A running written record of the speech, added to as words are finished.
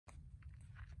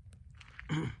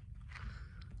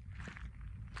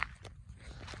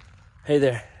Hey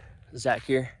there, Zach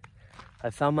here. I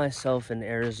found myself in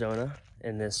Arizona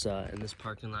in this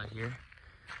parking lot here,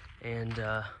 and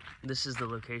this is the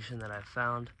location that I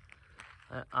found.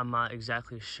 I'm not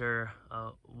exactly sure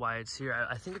why it's here.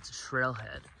 I think it's a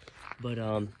trailhead, but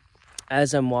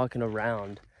as I'm walking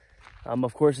around,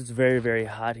 of course it's very, very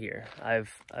hot here.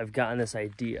 I've gotten this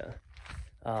idea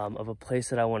of a place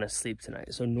that I want to sleep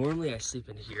tonight. So normally I sleep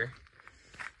in here.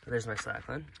 There's my slack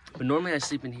line. But normally I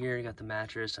sleep in here, I got the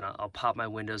mattress, and I'll pop my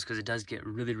windows because it does get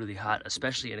really, really hot,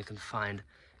 especially in a confined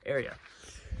area.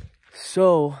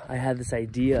 So I had this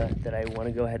idea that I want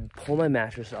to go ahead and pull my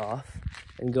mattress off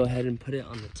and go ahead and put it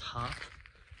on the top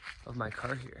of my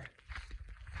car here.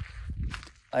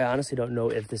 I honestly don't know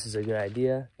if this is a good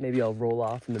idea. Maybe I'll roll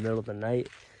off in the middle of the night.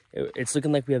 It's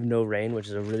looking like we have no rain, which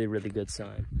is a really, really good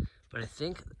sign. But I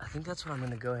think that's what I'm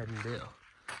going to go ahead and do.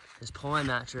 Is pull my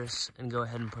mattress and go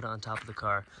ahead and put it on top of the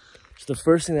car. So the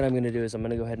first thing that I'm gonna do is I'm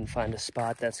gonna go ahead and find a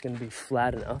spot that's gonna be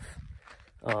flat enough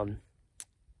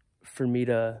for me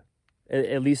to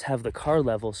at least have the car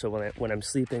level. So when I'm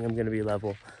sleeping, I'm gonna be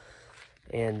level.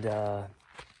 And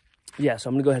yeah, so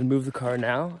I'm gonna go ahead and move the car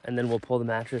now, and then we'll pull the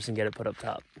mattress and get it put up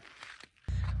top.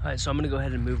 All right, so I'm gonna go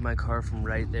ahead and move my car from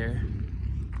right there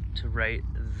to right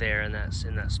there in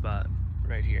that spot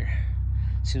right here.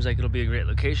 Seems like it'll be a great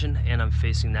location, and I'm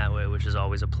facing that way, which is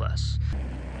always a plus.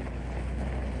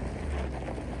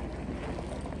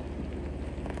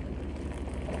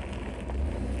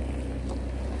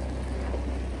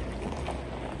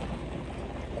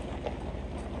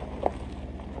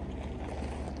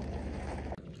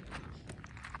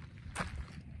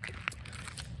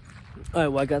 All right,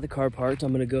 well, I got the car parked.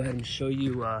 I'm gonna go ahead and show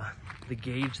you the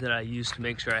gauge that I used to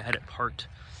make sure I had it parked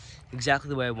exactly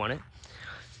the way I want it.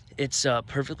 It's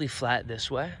perfectly flat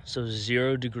this way, so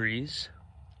 0 degrees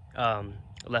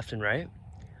left and right,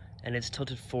 and it's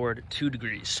tilted forward 2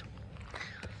 degrees.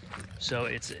 So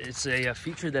it's a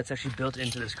feature that's actually built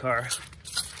into this car.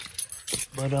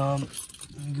 But let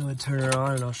me go ahead and turn her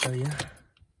on and I'll show you.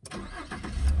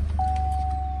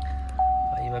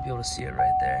 You might be able to see it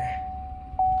right there.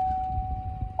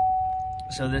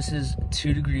 So this is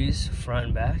 2 degrees front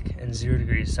and back and 0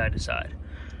 degrees side to side.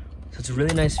 So it's a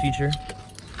really nice feature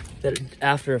that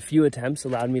after a few attempts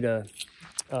allowed me to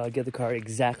get the car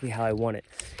exactly how I want it.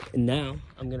 And now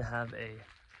I'm gonna have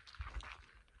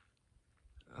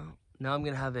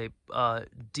a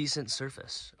decent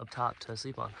surface up top to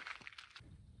sleep on.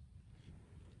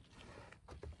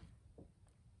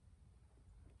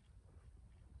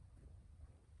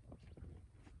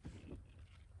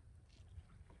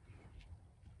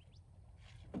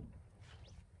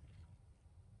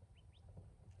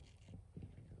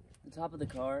 The top of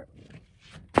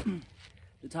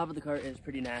the car is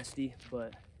pretty nasty,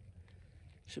 but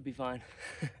should be fine.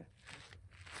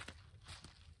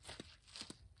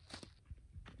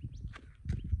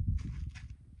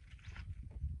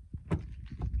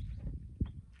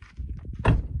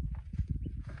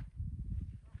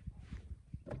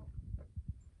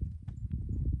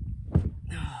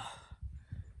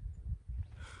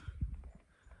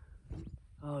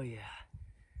 Oh yeah.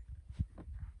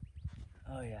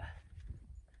 Oh yeah.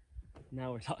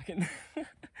 Now we're talking.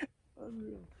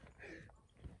 Unreal.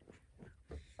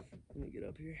 Let me get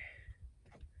up here.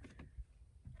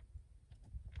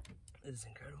 This is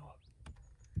incredible.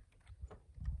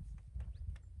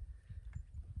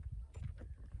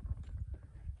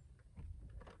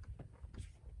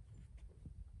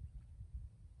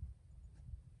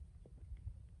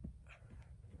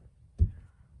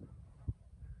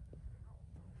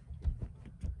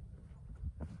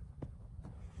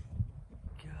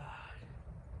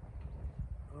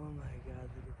 Oh my God,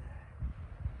 look at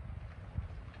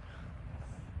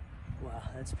that. Wow,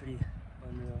 that's pretty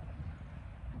unreal.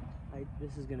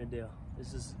 This is gonna do.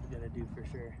 This is gonna do for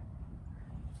sure.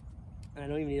 And I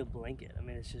don't even need a blanket. I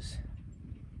mean, it's just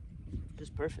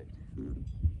perfect.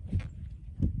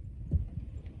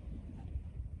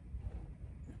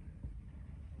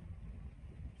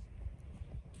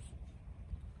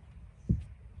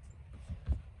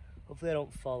 Hopefully I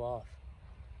don't fall off.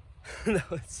 that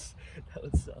would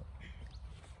suck.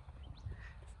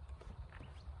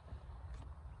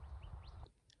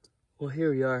 Well,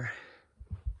 here we are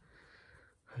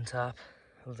on top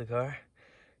of the car,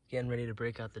 getting ready to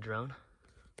break out the drone.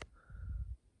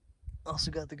 Also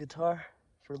got the guitar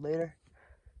for later.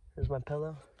 There's my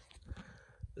pillow.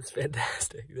 It's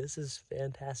fantastic. This is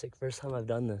fantastic. First time I've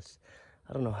done this.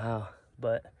 I don't know how,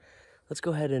 but let's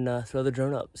go ahead and throw the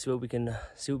drone up. See what we can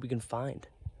find.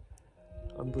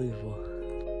 Unbelievable.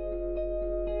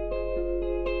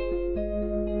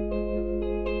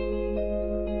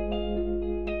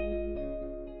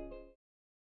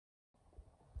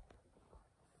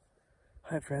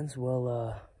 All right, friends.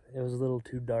 Well, it was a little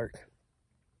too dark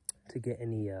to get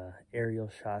any aerial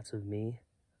shots of me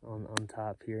on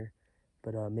top here,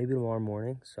 but maybe tomorrow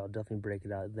morning. So I'll definitely break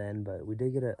it out then. But we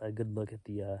did get a good look at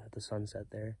the sunset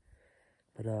there.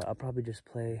 But I'll probably just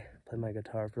play my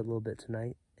guitar for a little bit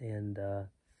tonight and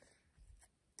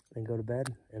then go to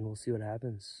bed, and we'll see what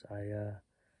happens.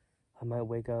 I might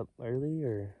wake up early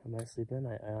or I might sleep in.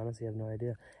 I honestly have no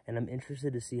idea. And I'm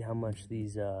interested to see how much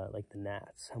these, like the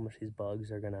gnats, how much these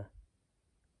bugs are gonna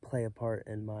play a part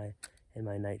in my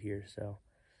night here. So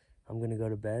I'm gonna go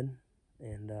to bed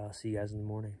and see you guys in the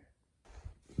morning.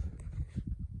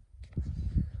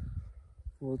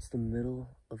 Well, it's the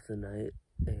middle of the night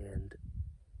and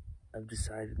I've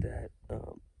decided that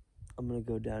I'm gonna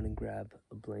go down and grab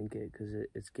a blanket because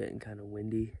it's getting kind of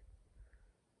windy,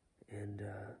 and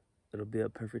it'll be a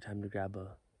perfect time to grab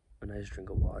a nice drink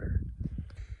of water.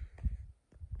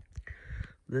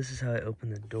 This is how I open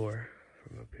the door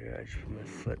from up here. I just put my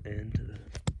foot into the...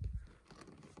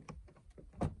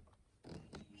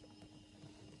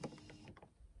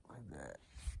 like that.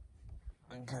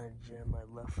 And kind of jam my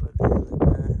left foot in like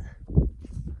that.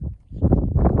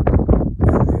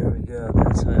 And there we go.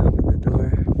 That's how I open the door.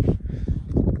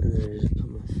 And then I just put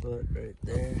my foot right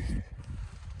there.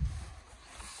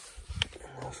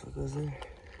 What goes there,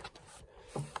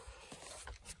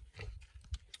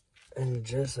 and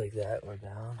just like that we're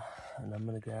down, and I'm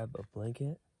gonna grab a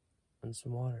blanket and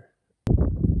some water.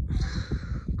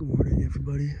 Good morning,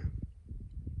 everybody.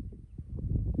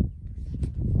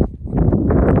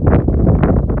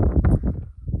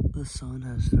 The sun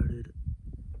has started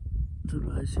to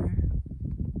rise here.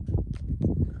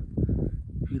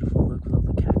 Beautiful look with all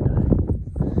the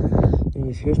cacti.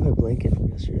 Anyways, here's my blanket from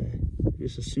yesterday.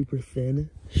 Just a super thin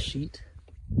sheet.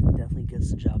 It definitely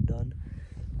gets the job done.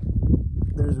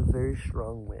 There's a very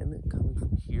strong wind coming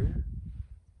from here,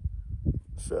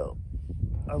 so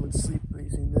I would sleep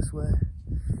facing this way.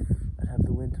 I'd have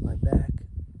the wind to my back,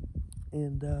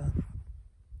 and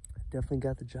definitely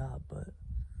got the job. But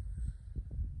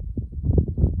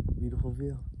beautiful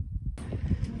view.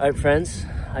 All right, friends,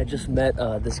 I just met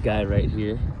this guy right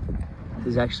here.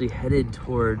 He's actually headed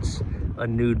towards a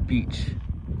nude beach,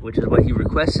 which is what he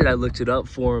requested. I looked it up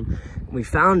for him, and we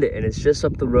found it, and it's just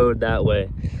up the road that way.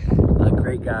 A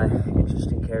great guy,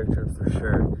 interesting character for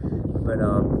sure. But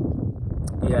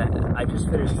yeah, I just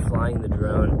finished flying the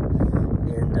drone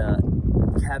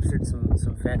and captured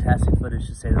some fantastic footage,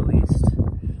 to say the least.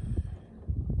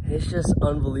 It's just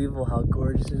unbelievable how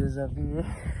gorgeous it is up here.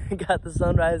 Got the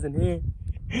sunrise in here.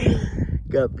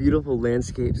 Got beautiful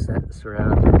landscapes that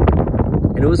surround it.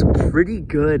 And it was a pretty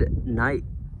good night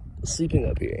sleeping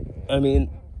up here. I mean,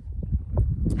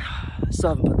 I still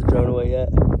haven't put the drone away yet.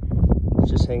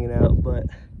 It's just hanging out, but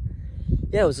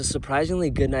yeah, it was a surprisingly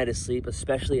good night of sleep,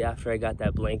 especially after I got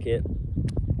that blanket.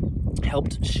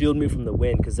 Helped shield me from the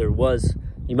wind, because there was,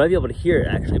 you might be able to hear it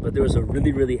actually, but there was a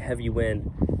really, really heavy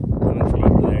wind coming from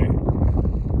up there,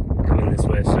 coming this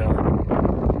way. So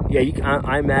yeah,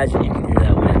 I imagine you can hear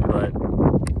that wind, but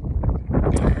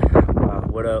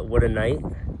wow, what a night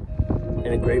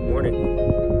and a great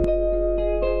morning.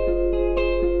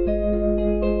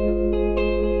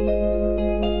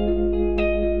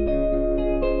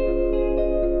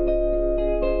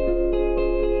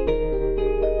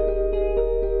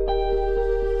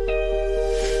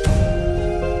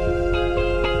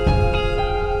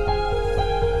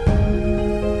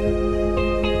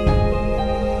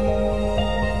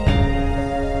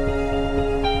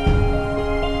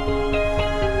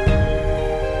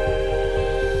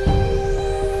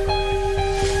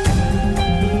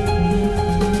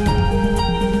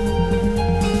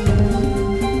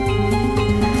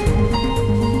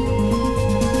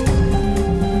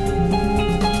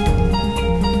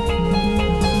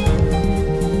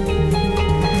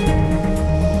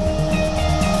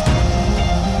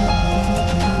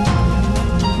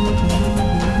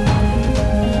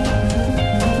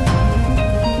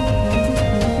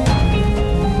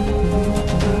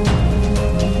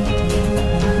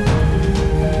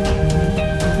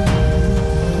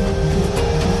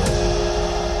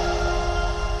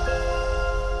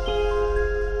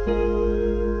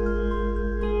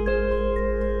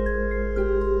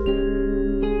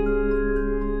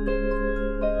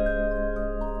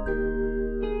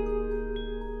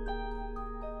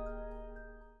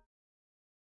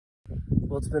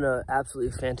 Well, it's been an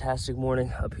absolutely fantastic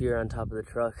morning up here on top of the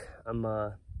truck. I'm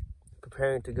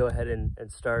preparing to go ahead and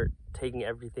start taking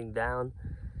everything down.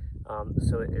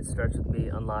 So it starts with me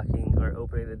unlocking or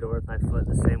opening the door with my foot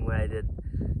the same way I did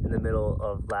in the middle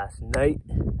of last night.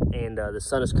 And the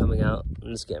sun is coming out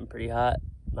and it's getting pretty hot,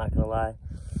 not gonna lie.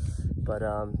 But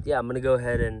yeah, I'm gonna go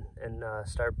ahead and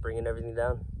start bringing everything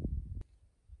down.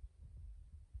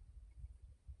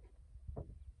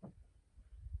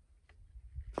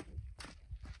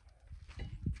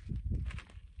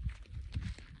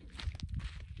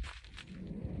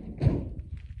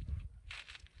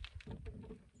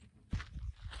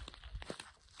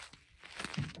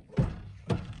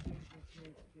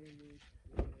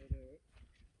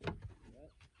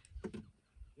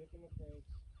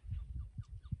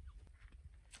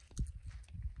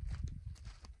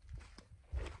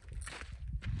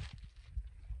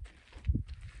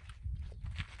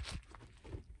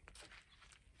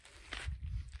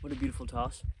 What a beautiful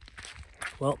toss.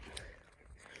 Well,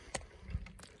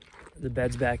 the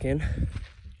bed's back in.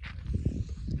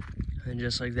 And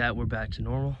just like that, we're back to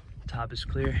normal. Top is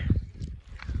clear.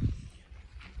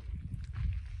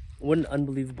 What an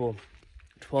unbelievable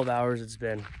 12 hours it's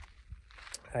been.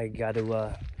 I got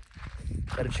a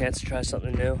chance to try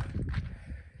something new.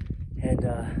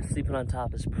 And sleeping on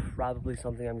top is probably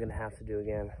something I'm gonna have to do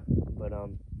again. But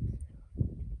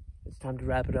it's time to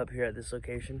wrap it up here at this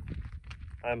location.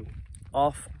 I'm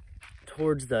off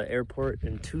towards the airport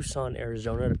in Tucson,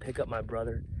 Arizona to pick up my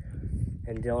brother.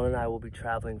 And Dylan and I will be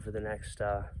traveling for the next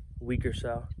week or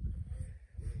so.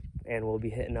 And we'll be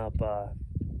hitting up,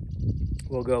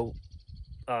 we'll go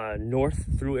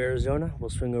north through Arizona.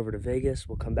 We'll swing over to Vegas.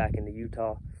 We'll come back into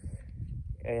Utah.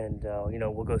 And, you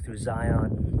know, we'll go through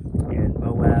Zion and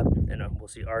Moab. And we'll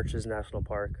see Arches National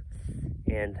Park.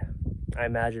 And I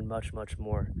imagine much, much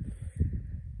more.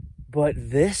 But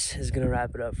this is going to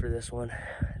wrap it up for this one.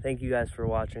 Thank you guys for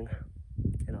watching,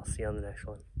 and I'll see you on the next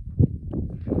one.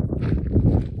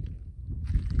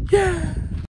 Yeah!